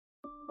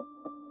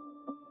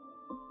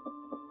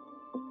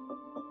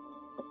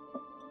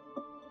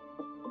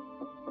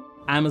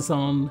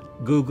Amazon,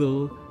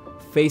 Google,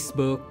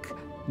 Facebook,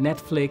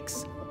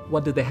 Netflix,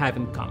 what do they have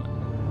in common?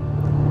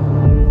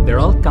 They're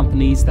all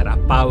companies that are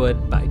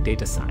powered by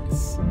data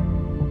science.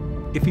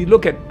 If you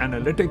look at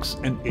analytics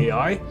and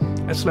AI,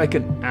 it's like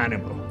an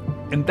animal.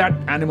 And that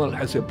animal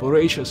has a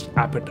voracious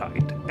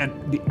appetite.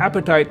 And the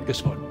appetite is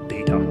for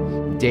data.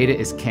 Data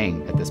is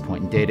king at this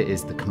point, and data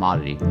is the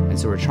commodity. And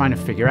so we're trying to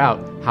figure out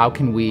how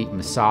can we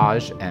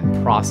massage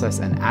and process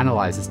and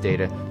analyze this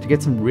data to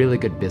get some really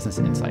good business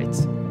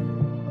insights.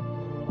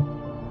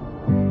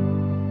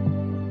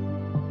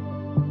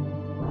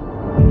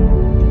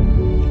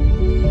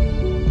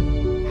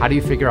 How do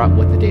you figure out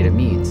what the data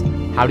means?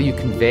 How do you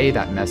convey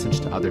that message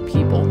to other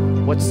people?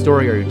 What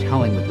story are you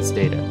telling with this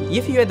data?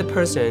 If you are the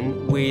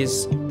person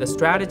with the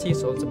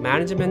strategies or the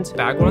management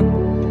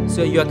background,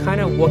 so you are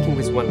kind of working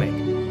with one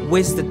leg.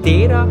 With the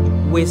data,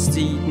 with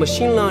the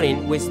machine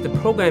learning, with the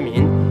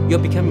programming, you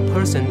become a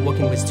person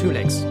working with two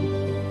legs.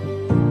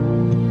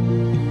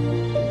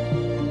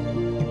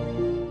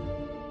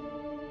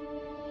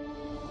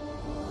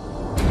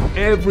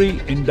 Every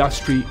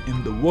industry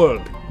in the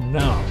world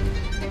now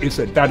is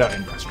a data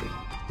industry.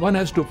 One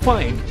has to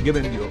find,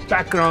 given your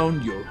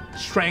background, your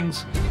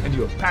strengths, and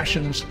your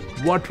passions,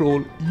 what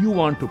role you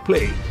want to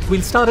play.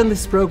 We'll start in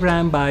this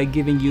program by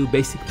giving you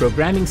basic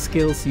programming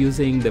skills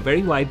using the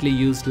very widely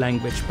used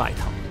language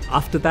Python.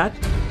 After that,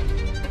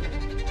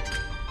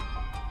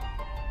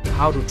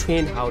 how to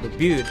train, how to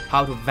build,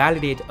 how to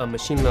validate a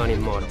machine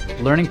learning model.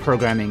 Learning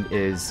programming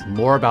is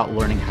more about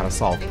learning how to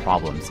solve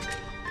problems.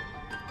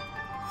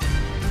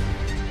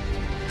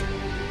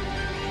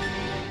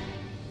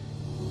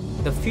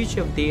 The future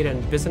of data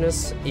and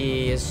business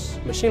is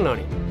machine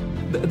learning.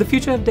 the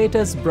future of data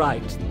is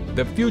bright.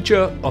 The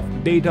future of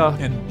data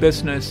and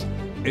business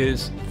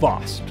is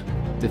fast.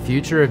 The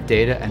future of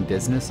data and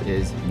business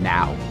is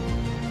now.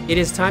 It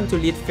is time to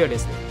lead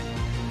fearlessly.